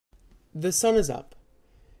The sun is up.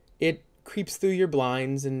 It creeps through your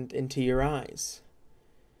blinds and into your eyes.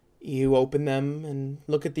 You open them and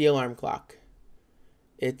look at the alarm clock.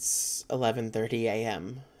 It's 11:30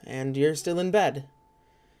 a.m., and you're still in bed.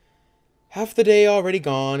 Half the day already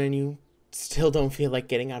gone, and you still don't feel like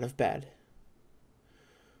getting out of bed.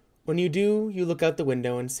 When you do, you look out the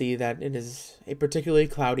window and see that it is a particularly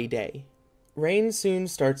cloudy day. Rain soon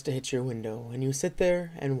starts to hit your window, and you sit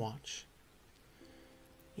there and watch.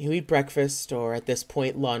 You eat breakfast, or at this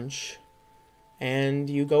point lunch, and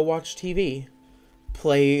you go watch TV,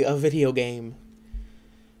 play a video game.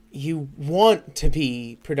 You want to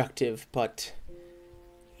be productive, but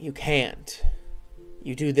you can't.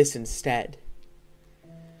 You do this instead.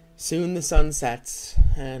 Soon the sun sets,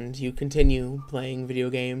 and you continue playing video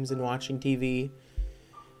games and watching TV,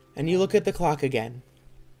 and you look at the clock again.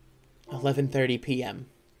 11:30 p.m.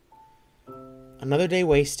 Another day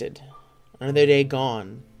wasted. Another day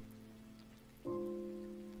gone.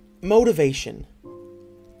 Motivation.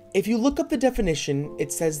 If you look up the definition,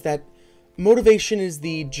 it says that motivation is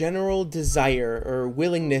the general desire or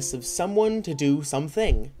willingness of someone to do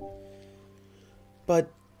something.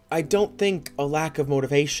 But I don't think a lack of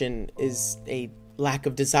motivation is a lack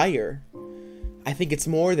of desire. I think it's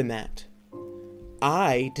more than that.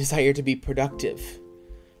 I desire to be productive.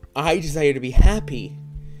 I desire to be happy.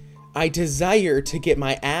 I desire to get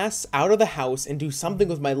my ass out of the house and do something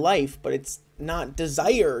with my life, but it's not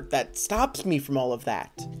desire that stops me from all of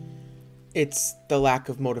that. It's the lack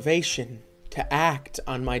of motivation to act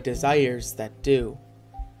on my desires that do.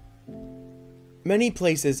 Many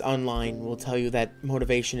places online will tell you that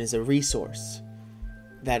motivation is a resource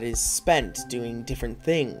that is spent doing different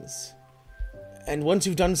things. And once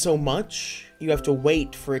you've done so much, you have to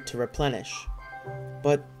wait for it to replenish.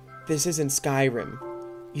 But this isn't Skyrim.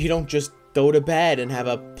 You don't just go to bed and have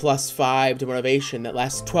a +5 to motivation that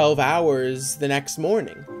lasts 12 hours the next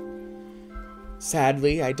morning.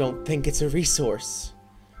 Sadly, I don't think it's a resource.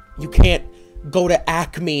 You can't go to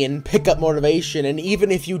Acme and pick up motivation, and even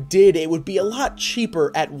if you did, it would be a lot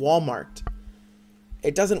cheaper at Walmart.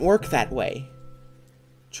 It doesn't work that way.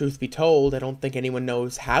 Truth be told, I don't think anyone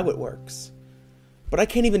knows how it works. But I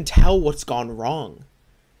can't even tell what's gone wrong.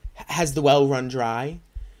 Has the well run dry?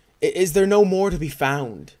 Is there no more to be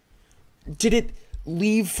found? Did it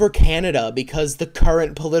leave for Canada because the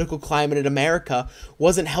current political climate in America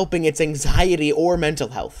wasn't helping its anxiety or mental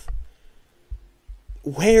health?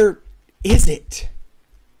 Where is it?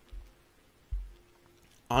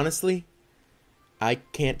 Honestly, I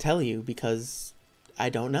can't tell you because I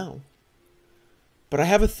don't know. But I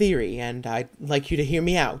have a theory, and I'd like you to hear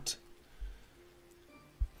me out.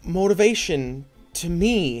 Motivation, to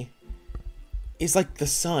me, is like the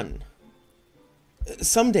sun.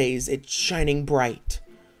 Some days it's shining bright,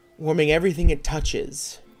 warming everything it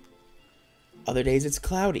touches. Other days it's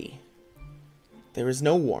cloudy. There is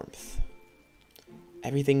no warmth.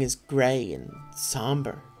 Everything is gray and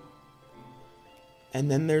somber. And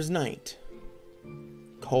then there's night.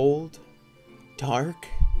 Cold, dark,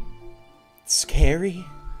 scary.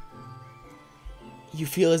 You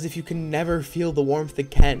feel as if you can never feel the warmth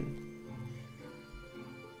again.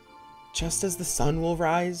 Just as the sun will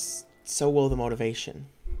rise, so will the motivation.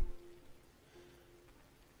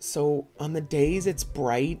 So on the days it's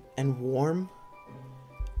bright and warm,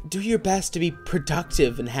 do your best to be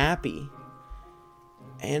productive and happy.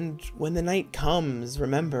 And when the night comes,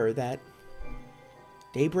 remember that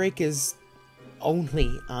daybreak is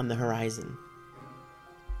only on the horizon.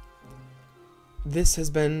 This has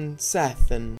been Seth, and